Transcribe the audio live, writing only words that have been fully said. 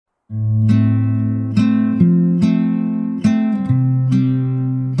This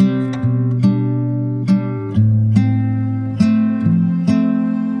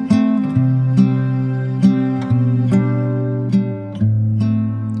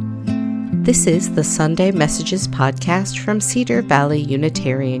is the Sunday Messages podcast from Cedar Valley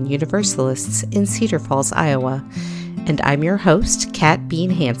Unitarian Universalists in Cedar Falls, Iowa, and I'm your host, Kat Bean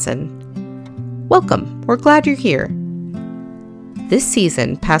Hansen. Welcome, we're glad you're here. This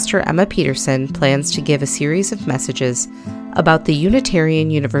season, Pastor Emma Peterson plans to give a series of messages about the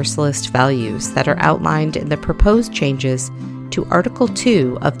Unitarian Universalist values that are outlined in the proposed changes to Article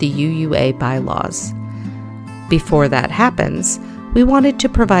 2 of the UUA bylaws. Before that happens, we wanted to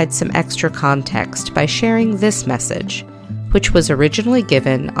provide some extra context by sharing this message, which was originally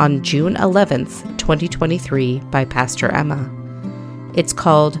given on June 11th, 2023 by Pastor Emma. It's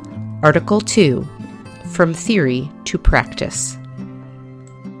called Article 2, From Theory to Practice.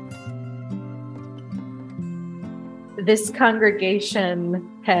 This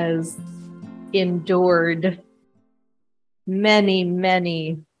congregation has endured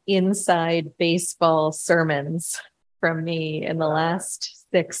many inside baseball sermons from me in the last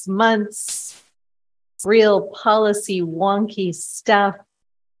 6 months. Real policy wonky stuff,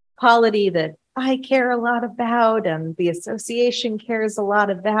 polity that I care a lot about and the association cares a lot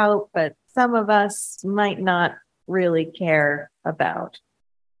about, but some of us might not really care about.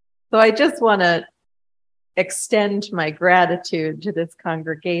 So I just want to extend my gratitude to this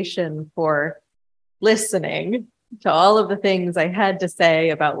congregation for listening to all of the things I had to say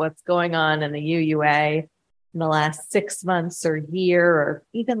about what's going on in the UUA. In the last 6 months or year, or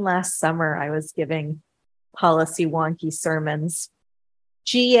even last summer, I was giving policy wonky sermons.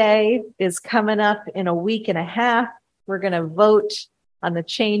 GA is coming up in a week and a half. We're going to vote on the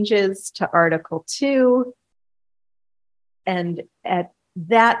changes to Article 2. And at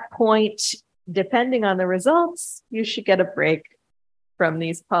that point, depending on the results, you should get a break from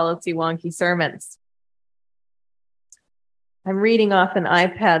these policy wonky sermons. I'm reading off an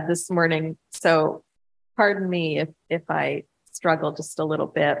iPad this morning, so pardon me if I struggle just a little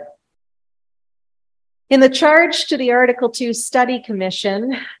bit. In the charge to the Article 2 Study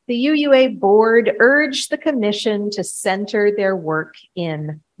Commission, the UUA board urged the commission to center their work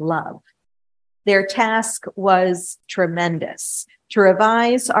in love. Their task was tremendous: to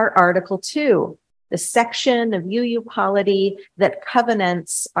revise our Article 2, the section of UU polity that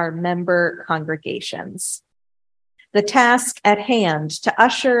covenants our member congregations. The task at hand to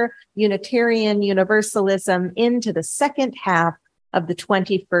usher Unitarian Universalism into the second half of the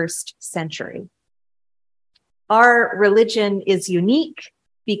 21st century. Our religion is unique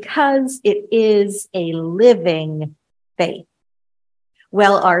because it is a living faith.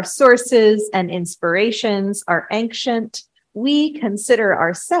 While our sources and inspirations are ancient, we consider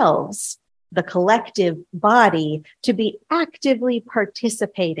ourselves, the collective body, to be actively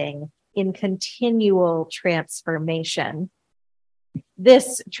participating in continual transformation.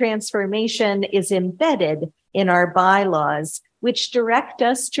 This transformation is embedded in our bylaws, which direct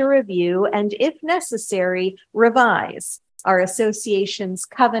us to review and, if necessary, revise our association's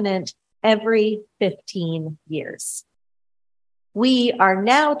covenant every 15 years. We are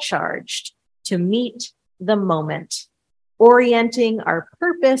now charged to meet the moment, orienting our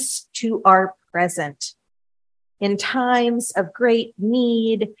purpose to our present. In times of great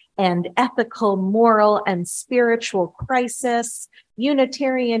need and ethical, moral, and spiritual crisis,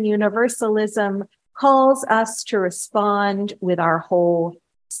 Unitarian Universalism calls us to respond with our whole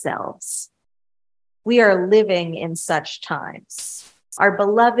selves. We are living in such times. Our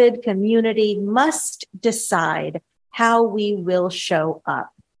beloved community must decide how we will show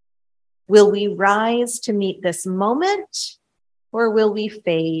up. Will we rise to meet this moment, or will we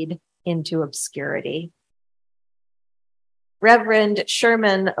fade into obscurity? Reverend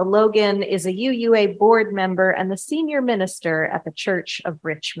Sherman Logan is a UUA board member and the senior minister at the Church of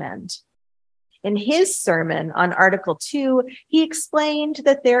Richmond. In his sermon on Article 2, he explained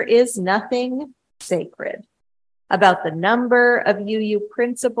that there is nothing sacred about the number of UU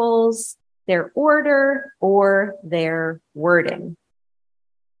principles, their order, or their wording.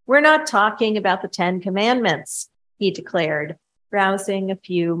 We're not talking about the 10 Commandments, he declared, rousing a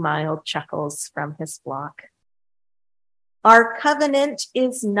few mild chuckles from his flock. Our covenant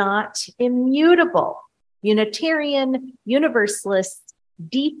is not immutable. Unitarian Universalists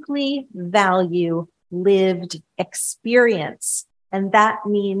deeply value lived experience, and that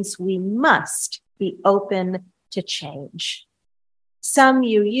means we must be open to change. Some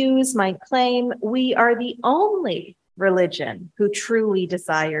UUs might claim we are the only religion who truly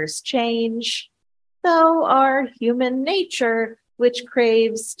desires change, though our human nature which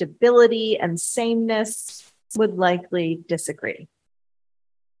craves stability and sameness, would likely disagree.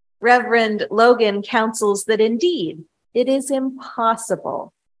 Reverend Logan counsels that indeed it is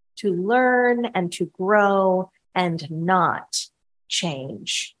impossible to learn and to grow and not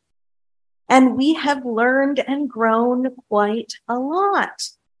change. And we have learned and grown quite a lot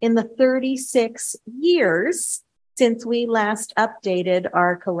in the 36 years since we last updated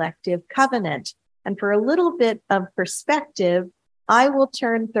our collective covenant. And for a little bit of perspective, I will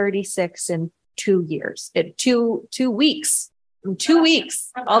turn 36 in 2 years, in two weeks. In 2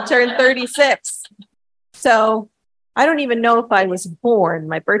 weeks, I'll turn 36. So I don't even know if I was born.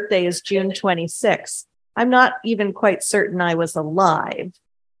 My birthday is June 26th. I'm not even quite certain I was alive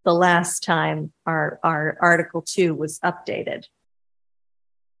the last time our Article 2 was updated.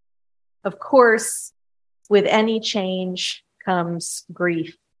 Of course, with any change comes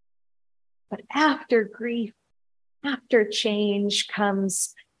grief. But after grief, after change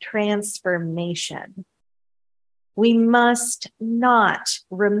comes transformation. We must not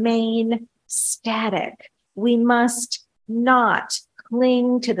remain static. We must not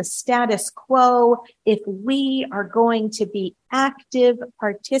cling to the status quo if we are going to be active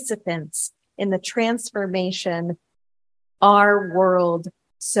participants in the transformation our world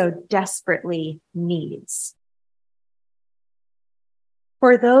so desperately needs.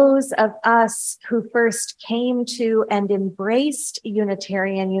 For those of us who first came to and embraced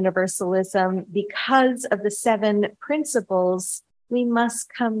Unitarian Universalism because of the 7 principles, we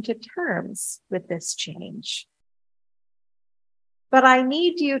must come to terms with this change. But I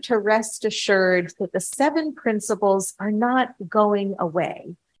need you to rest assured that the 7 principles are not going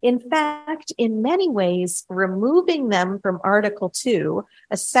away. In fact, in many ways, removing them from Article 2,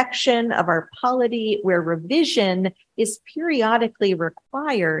 a section of our polity where revision is periodically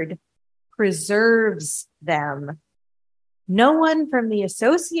required, preserves them. No one from the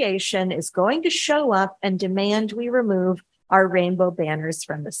association is going to show up and demand we remove our rainbow banners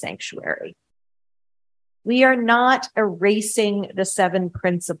from the sanctuary. We are not erasing the 7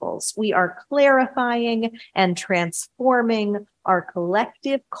 principles. We are clarifying and transforming our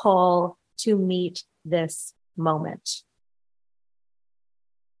collective call to meet this moment.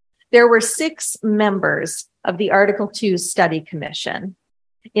 There were 6 members of the Article 2 Study Commission.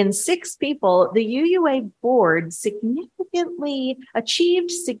 In 6 people, the UUA board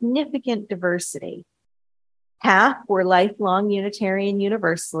achieved significant diversity. Half were lifelong Unitarian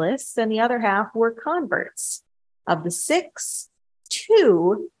Universalists, and the other half were converts. Of the 6,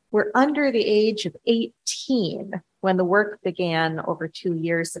 2 were under the age of 18 when the work began over 2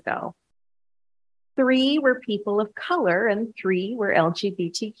 years ago. 3 were people of color, and 3 were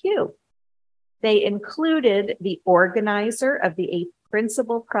LGBTQ. They included the organizer of the 8th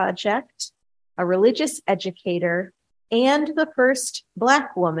Principle Project, a religious educator, and the first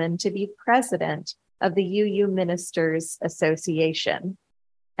Black woman to be president of the UU Ministers Association.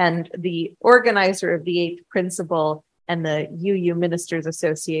 And the organizer of the 8th Principle and the UU Ministers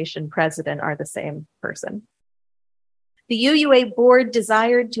Association president are the same person. The UUA board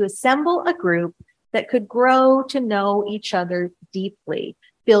desired to assemble a group that could grow to know each other deeply,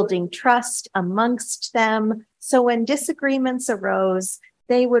 building trust amongst them, so when disagreements arose,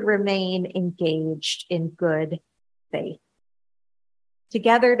 they would remain engaged in good faith.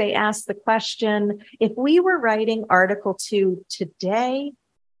 Together, they asked the question, if we were writing Article 2 today,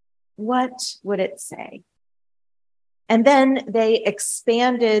 what would it say? And then they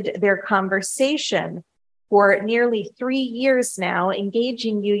expanded their conversation for nearly 3 years now,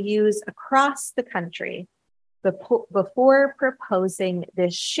 engaging UUs across the country before proposing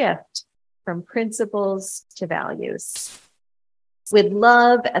this shift from principles to values. With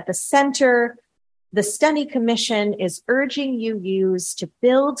love at the center, the Study Commission is urging UUs to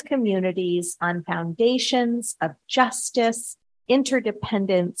build communities on foundations of justice,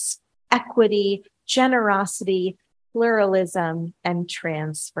 interdependence, equity, generosity, pluralism, and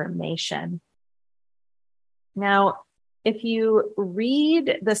transformation. Now, if you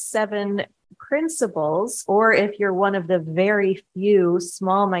read the 7 principles, or if you're one of the very few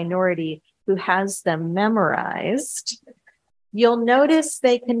small minority who has them memorized, you'll notice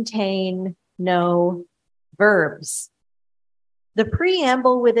they contain no verbs. The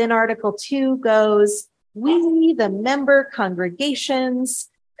preamble within Article 2 goes, we, the member congregations,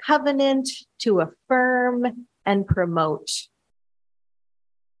 covenant to affirm and promote.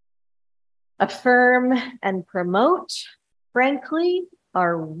 Affirm and promote, frankly,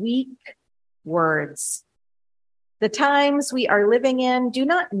 are weak words. The times we are living in do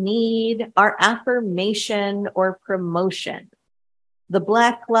not need our affirmation or promotion. The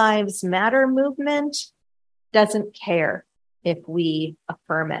Black Lives Matter movement doesn't care if we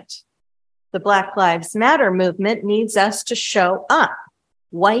affirm it. The Black Lives Matter movement needs us to show up,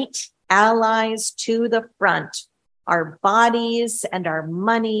 white allies to the front, our bodies and our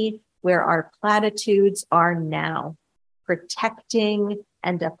money where our platitudes are now, protecting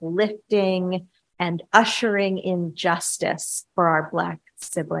and uplifting and ushering in justice for our Black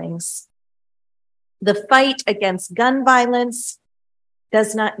siblings. The fight against gun violence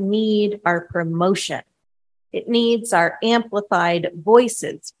does not need our promotion. It needs our amplified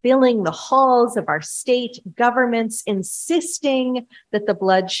voices filling the halls of our state governments, insisting that the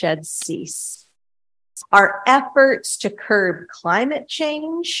bloodshed cease. Our efforts to curb climate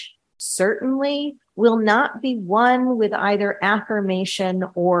change certainly will not be won with either affirmation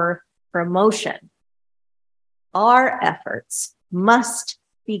or promotion. Our efforts must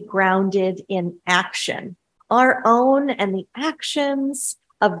be grounded in action, our own and the actions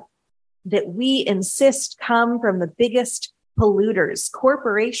of that we insist come from the biggest polluters,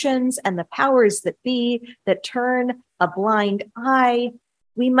 corporations and the powers that be that turn a blind eye.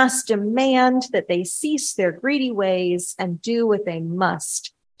 We must demand that they cease their greedy ways and do what they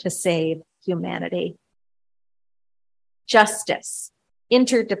must to save humanity. Justice,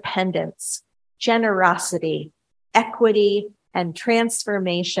 interdependence, generosity, equity, and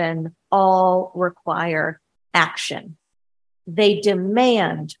transformation all require action. They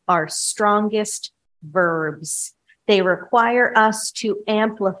demand our strongest verbs. They require us to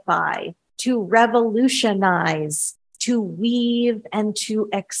amplify, to revolutionize, to weave, and to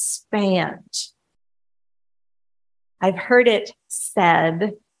expand. I've heard it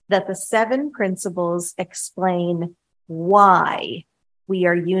said that the 7 principles explain why we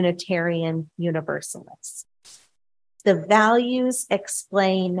are Unitarian Universalists. The values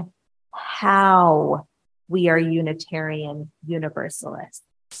explain how we are Unitarian Universalists.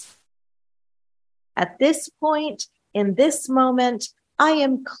 At this point, in this moment, I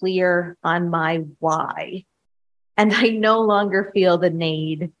am clear on my why, and I no longer feel the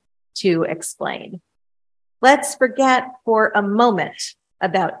need to explain. Let's forget for a moment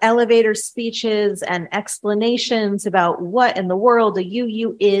about elevator speeches and explanations about what in the world a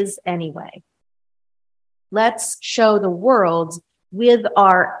UU is anyway. Let's show the world with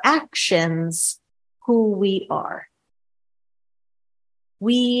our actions who we are.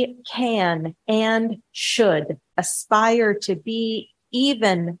 We can and should aspire to be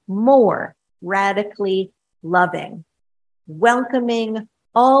even more radically loving, welcoming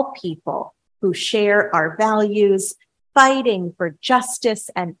all people who share our values, fighting for justice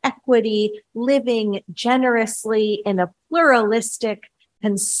and equity, living generously in a pluralistic,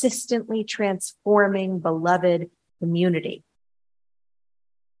 consistently transforming, beloved community.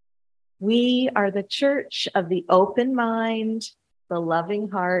 We are the church of the open mind, the loving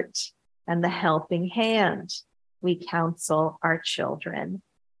heart, and the helping hand. We counsel our children.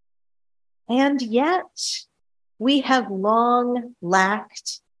 And yet, we have long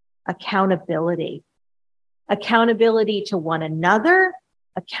lacked accountability. Accountability to one another,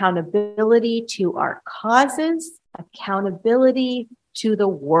 accountability to our causes, accountability to the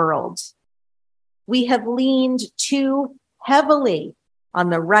world. We have leaned too heavily on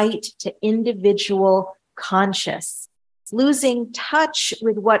the right to individual conscience, losing touch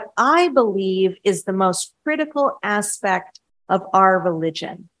with what I believe is the most critical aspect of our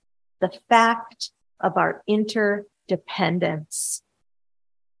religion, the fact of our interdependence.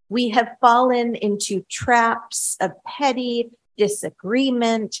 We have fallen into traps of petty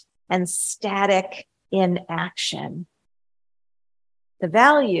disagreement and static inaction. The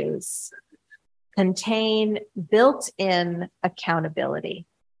values contain built-in accountability.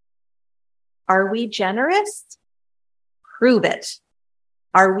 Are we generous? Prove it.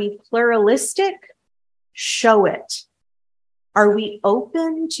 Are we pluralistic? Show it. Are we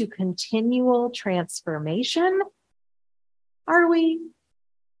open to continual transformation? Are we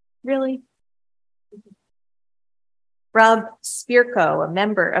really? Rob Spirko, a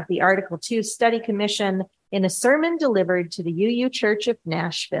member of the Article 2 Study Commission, in a sermon delivered to the UU Church of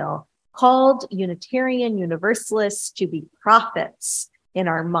Nashville, called Unitarian Universalists to be prophets in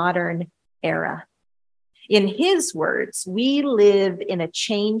our modern era. In his words, we live in a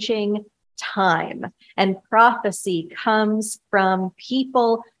changing time, and prophecy comes from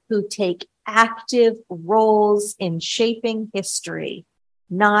people who take active roles in shaping history,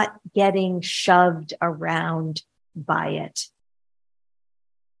 not getting shoved around by it.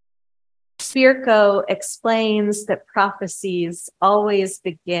 Spirko explains that prophecies always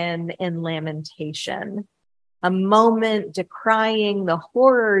begin in lamentation, a moment decrying the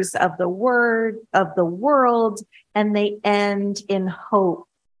horrors of the world, and they end in hope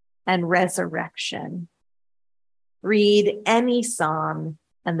and resurrection. Read any psalm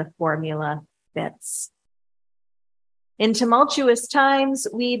and the formula fits. In tumultuous times,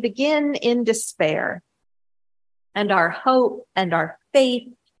 we begin in despair, and our hope and our faith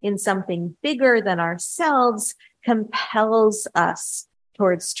in something bigger than ourselves compels us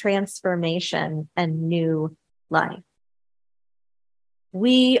towards transformation and new life.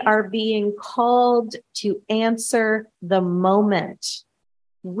 We are being called to answer the moment.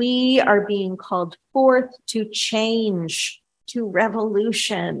 We are being called forth to change, to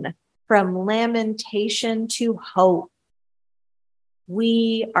revolution, from lamentation to hope.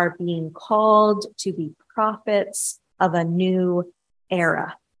 We are being called to be prophets of a new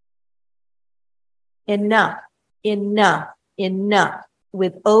era. Enough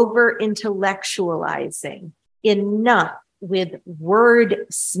with over-intellectualizing. Enough with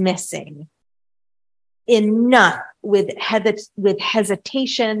word-smithing. Enough with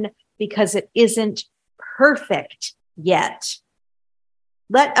hesitation because it isn't perfect yet.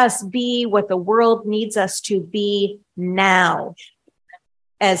 Let us be what the world needs us to be now.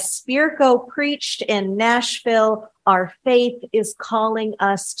 As Spirko preached in Nashville, our faith is calling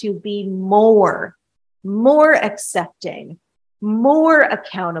us to be more accepting, more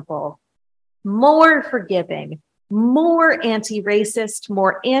accountable, more forgiving, more anti-racist,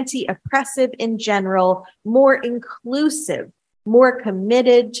 more anti-oppressive in general, more inclusive, more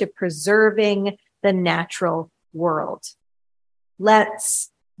committed to preserving the natural world.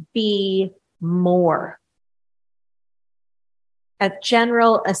 Let's be more. At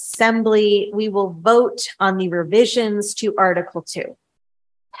General Assembly, we will vote on the revisions to Article 2.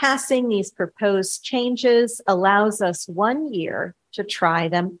 Passing these proposed changes allows us 1 year to try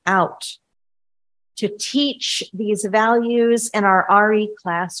them out, to teach these values in our RE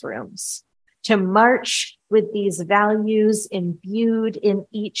classrooms, to march with these values imbued in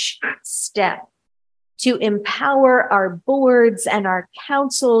each step, to empower our boards and our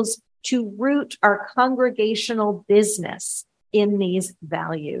councils to root our congregational business in these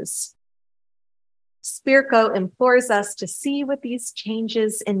values. Spirko implores us to see what these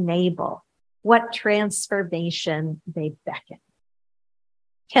changes enable, what transformation they beckon.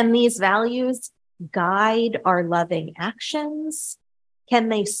 Can these values guide our loving actions? Can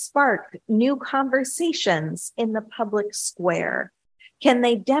they spark new conversations in the public square? Can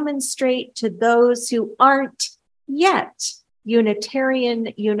they demonstrate to those who aren't yet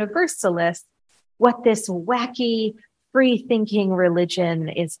Unitarian Universalists what this wacky, free-thinking religion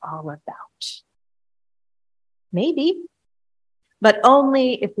is all about? Maybe, but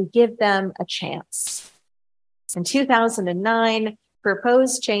only if we give them a chance. In 2009,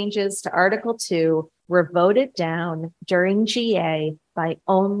 proposed changes to Article 2 were voted down during GA by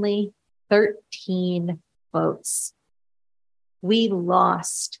only 13 votes. We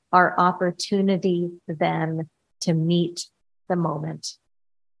lost our opportunity then to meet the moment.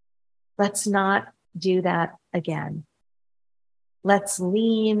 Let's not do that again. Let's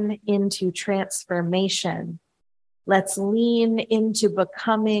lean into transformation. Let's lean into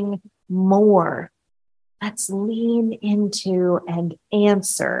becoming more. Let's lean into and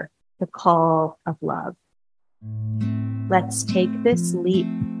answer the call of love. Let's take this leap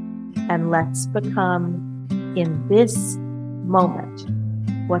and let's become, in this moment,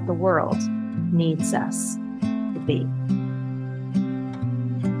 what the world needs us to be.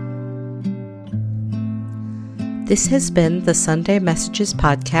 This has been the Sunday Messages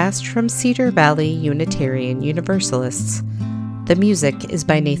podcast from Cedar Valley Unitarian Universalists. The music is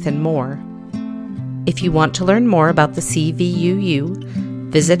by Nathan Moore. If you want to learn more about the CVUU,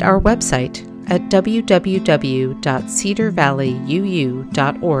 visit our website at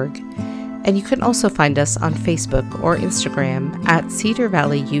www.cedarvalleyuu.org, and you can also find us on Facebook or Instagram at Cedar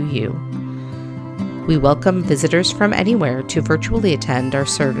Valley UU. We welcome visitors from anywhere to virtually attend our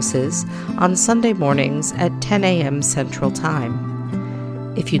services on Sunday mornings at 10 a.m. Central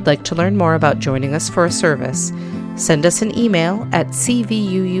Time. If you'd like to learn more about joining us for a service, send us an email at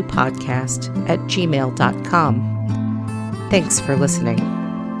cvuupodcast@gmail.com. Thanks for listening.